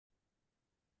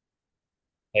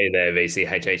Hey there, VCE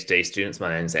HHD students.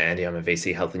 My name's Andy. I'm a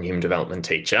VC Health and Human Development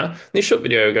teacher. In this short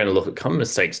video, we're going to look at common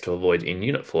mistakes to avoid in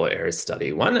Unit 4 Areas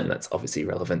Study 1, and that's obviously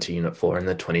relevant to Unit 4 in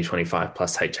the 2025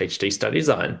 plus HHD study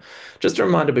zone. Just a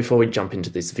reminder before we jump into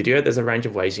this video, there's a range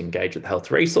of ways you engage with the Health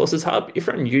Resources Hub. If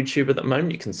you're on YouTube at the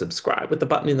moment, you can subscribe with the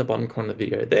button in the bottom corner of the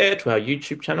video there to our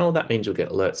YouTube channel. That means you'll get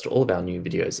alerts to all of our new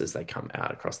videos as they come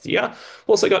out across the year. We've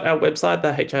also got our website,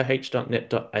 the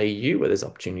hrh.net.au, where there's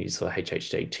opportunities for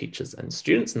HHD teachers and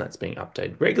students, and that's being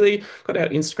updated regularly. Got our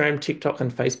Instagram, TikTok,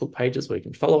 and Facebook pages where you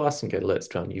can follow us and get alerts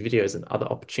to our new videos and other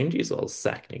opportunities, as well as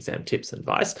SAC and exam tips and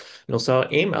advice. And also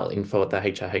our email,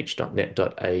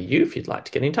 info@thehrh.net.au, if you'd like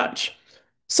to get in touch.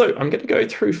 So I'm going to go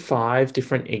through 5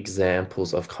 different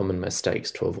examples of common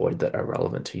mistakes to avoid that are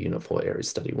relevant to Unit 4 Areas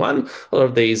Study 1. A lot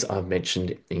of these I've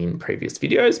mentioned in previous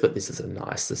videos, but this is a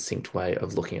nice, succinct way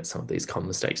of looking at some of these common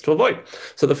mistakes to avoid.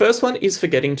 So the first one is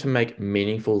forgetting to make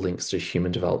meaningful links to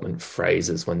human development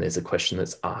phrases when there's a question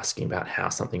that's asking about how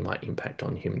something might impact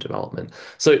on human development.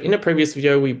 So in a previous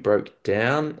video, we broke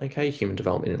down, human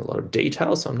development in a lot of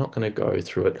detail, so I'm not going to go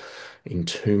through it in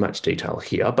too much detail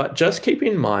here, but just keep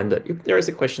in mind that if there is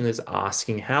a question that's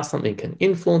asking how something can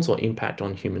influence or impact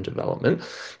on human development,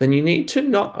 then you need to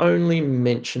not only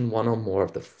mention one or more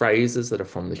of the phrases that are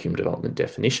from the human development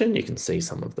definition, you can see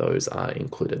some of those are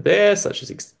included there, such as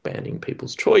expanding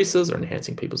people's choices or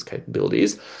enhancing people's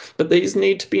capabilities, but these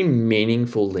need to be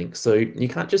meaningful links. So you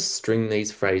can't just string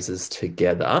these phrases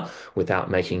together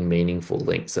without making meaningful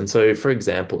links. And so, for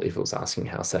example, if it was asking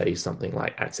how, say, something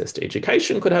like access to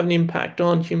education could have an impact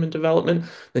on human development,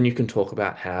 then you can talk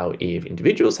about how if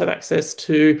individuals have access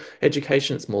to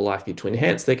education, it's more likely to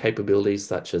enhance their capabilities,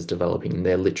 such as developing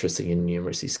their literacy and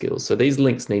numeracy skills. So these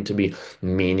links need to be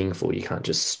meaningful. You can't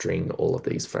just string all of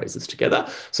these phrases together.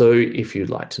 So if you'd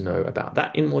like to know about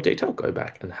that in more detail, go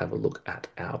back and have a look at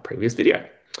our previous video.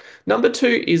 Number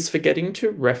 2 is forgetting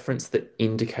to reference the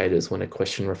indicators when a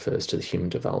question refers to the Human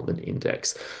Development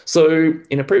Index. So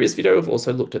in a previous video, we've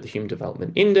also looked at the Human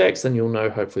Development Index, and you'll know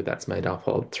hopefully that's made up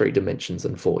of 3 dimensions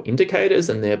and 4 indicators,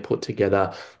 and they're put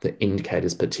together, the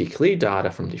indicators particularly data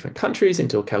from different countries,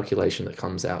 into a calculation that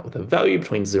comes out with a value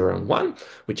between 0 and 1,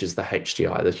 which is the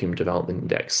HDI, the Human Development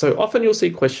Index. So often you'll see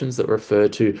questions that refer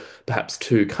to perhaps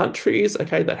 2 countries,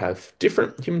 that have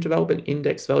different Human Development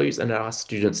Index values, and ask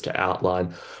students to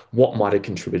outline what might have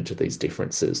contributed to these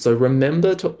differences. So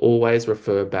remember to always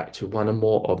refer back to one or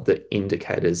more of the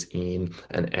indicators in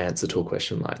an answer to a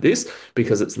question like this,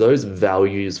 because it's those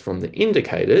values from the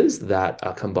indicators that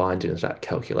are combined into that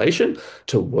calculation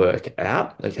to work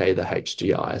out, the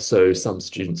HDI. So some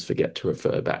students forget to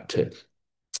refer back to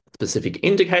specific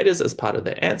indicators as part of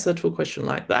their answer to a question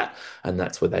like that, and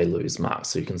that's where they lose marks.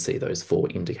 So you can see those 4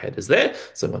 indicators there.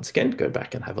 So once again, go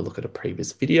back and have a look at a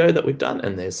previous video that we've done,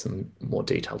 and there's some more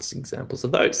detailed examples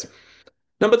of those.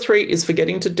 Number 3 is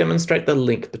forgetting to demonstrate the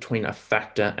link between a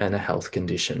factor and a health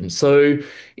condition. So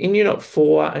in Unit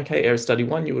 4, Area Study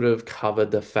 1, you would have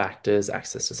covered the factors: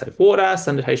 access to safe water,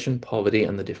 sanitation, poverty,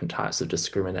 and the different types of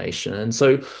discrimination. And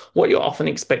so what you're often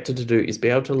expected to do is be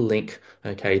able to link,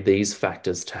 these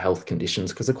factors to health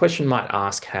conditions, because a question might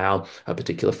ask how a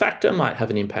particular factor might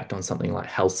have an impact on something like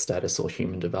health status or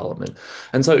human development.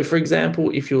 And so, for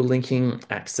example, if you're linking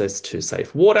access to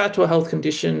safe water to a health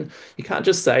condition, you can't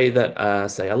just say that,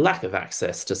 say, a lack of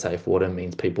access to safe water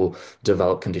means people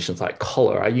develop conditions like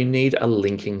cholera. You need a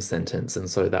linking sentence. And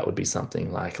so that would be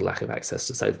something like a lack of access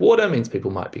to safe water means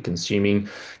people might be consuming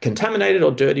contaminated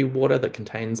or dirty water that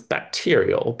contains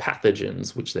bacteria or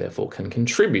pathogens, which therefore can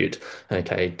contribute,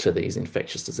 to these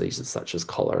infectious diseases such as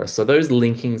cholera. So those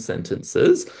linking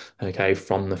sentences,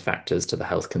 from the factors to the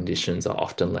health conditions are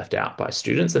often left out by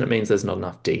students, and it means there's not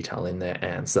enough detail in their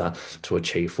answer to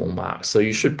achieve full marks. So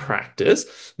you should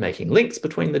practice making links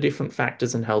between the different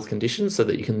factors and health conditions so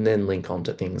that you can then link on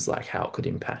to things like how it could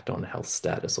impact on health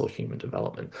status or human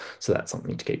development. So that's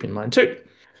something to keep in mind too.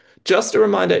 Just a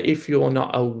reminder, if you're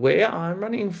not aware, I'm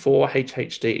running 4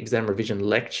 HHD exam revision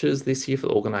lectures this year for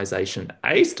the organisation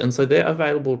ACED, and so they're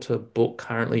available to book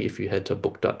currently if you head to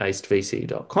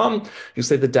book.acedvce.com. You'll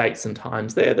see the dates and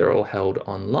times there. They're all held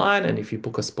online, and if you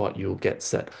book a spot, you'll get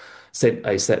sent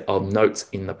a set of notes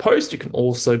in the post. You can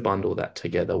also bundle that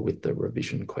together with the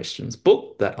revision questions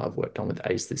book that I've worked on with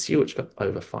ACE this year, which got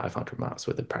over 500 marks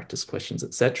worth of practice questions,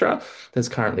 etc. There's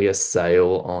currently a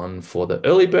sale on for the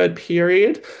early bird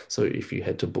period. So if you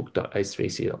head to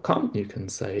book.acedvce.com, you can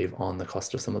save on the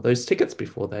cost of some of those tickets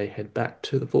before they head back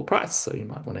to the full price. So you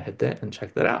might want to head there and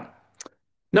check that out.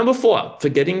 Number 4,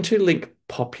 forgetting to link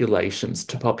populations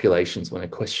to populations when a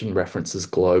question references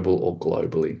global or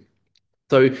globally.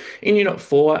 So in Unit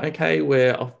 4, okay,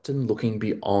 we're often looking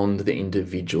beyond the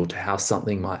individual to how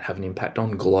something might have an impact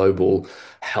on global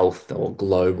health or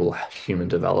global human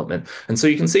development. And so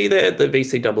you can see there the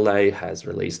VCEE has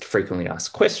released frequently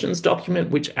asked questions document,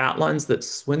 which outlines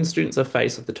that when students are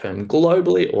faced with the term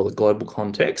globally or the global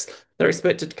context, they're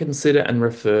expected to consider and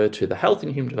refer to the health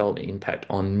and human development impact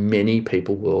on many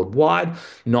people worldwide,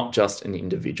 not just an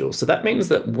individual. So that means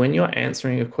that when you're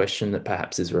answering a question that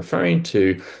perhaps is referring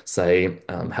to, say,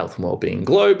 health and well-being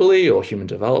globally or human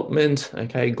development,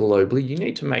 okay, globally, you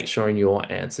need to make sure in your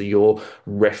answer you're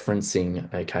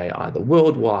referencing, okay, either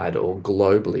worldwide or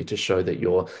globally to show that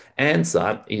your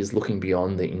answer is looking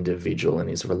beyond the individual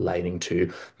and is relating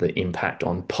to the impact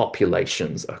on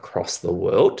populations across the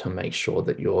world to make sure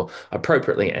that you're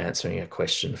appropriately answering a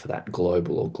question for that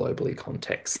global or globally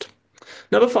context.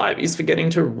 Number 5 is forgetting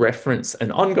to reference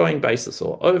an ongoing basis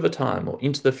or over time or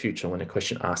into the future when a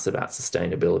question asks about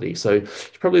sustainability. So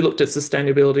you've probably looked at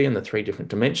sustainability and the 3 different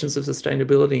dimensions of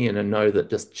sustainability and know that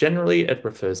just generally it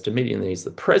refers to meeting the needs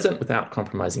of the present without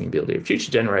compromising the ability of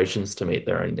future generations to meet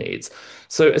their own needs.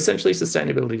 So essentially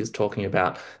sustainability is talking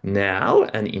about now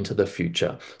and into the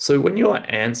future. So when you're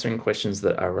answering questions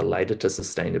that are related to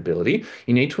sustainability,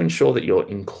 you need to ensure that you're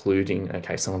including,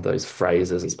 okay, some of those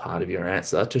phrases as part of your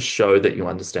answer to show that you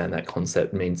understand that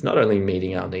concept means not only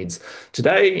meeting our needs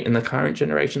today in the current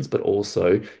generations, but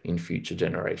also in future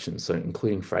generations. So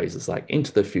including phrases like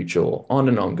into the future or on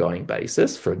an ongoing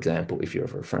basis. For example, if you're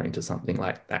referring to something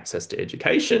like access to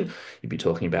education, you'd be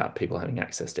talking about people having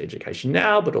access to education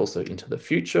now, but also into the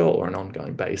future or an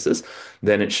ongoing basis.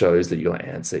 Then it shows that your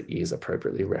answer is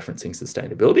appropriately referencing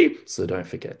sustainability. So don't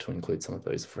forget to include some of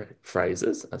those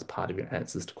phrases as part of your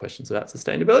answers to questions about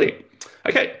sustainability.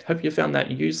 Okay, hope you found that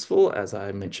useful. As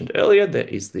I mentioned earlier, there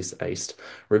is this ACE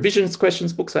revisions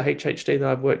questions books for HHD that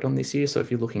I've worked on this year. So if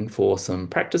you're looking for some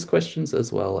practice questions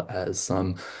as well as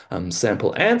some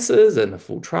sample answers and a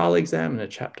full trial exam and a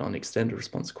chapter on extended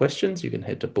response questions, you can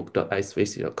head to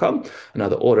book.acevc.com and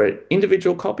either order an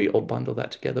individual copy or bundle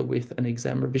that together with an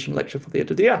exam revision lecture for the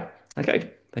end of the year.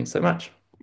 Okay, thanks so much.